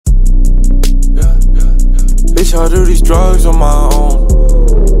bitch, I do these drugs on my own.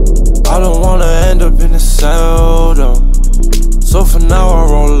 I don't wanna end up in a cell though, so for now I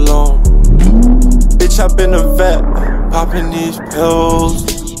roll alone. Bitch, I been a vet, popping these pills.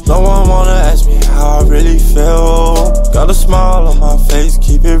 No one wanna ask me how I really feel. Got a smile on my face,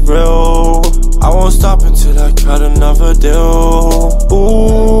 keep it real. I won't stop until I cut another deal.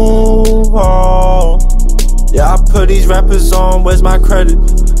 Ooh, oh. Yeah, I put these rappers on, where's my credit?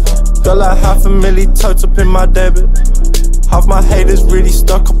 Got like $500,000 tucked up in my debit. Half my haters really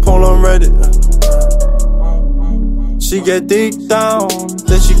stuck up on Reddit. She get deep down,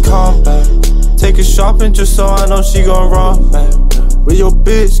 then she come back. Take her shopping just so I know she gon' run back. With your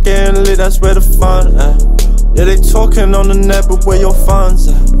bitch getting lit, that's where the fun at. Yeah, they talking on the net, but where your funds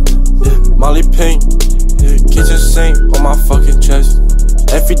at? Yeah, Molly Pink, yeah, kitchen sink on my fucking chest.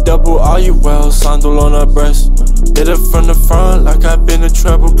 Every double, are you well, sandal on her breast. Hit it from the front like I've been a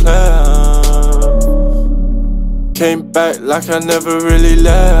treble clef. Came back like I never really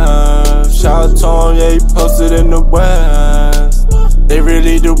left. Shout out to him, yeah, he posted in the West. They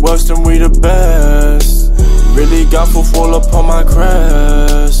really the worst and we the best. Really got full fall up on my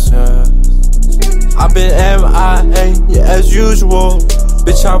crest, yeah. I've been MIA, yeah, as usual.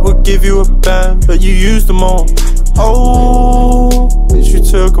 Bitch, I would give you a band, but you used them all. Oh, bitch, you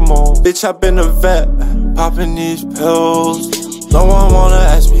took them all. Bitch, I been a vet, popping these pills. No one wanna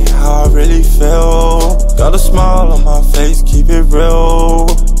ask me how I really feel. Got a smile on my face, keep it real.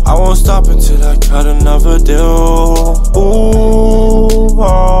 I won't stop until I cut another deal. Ooh.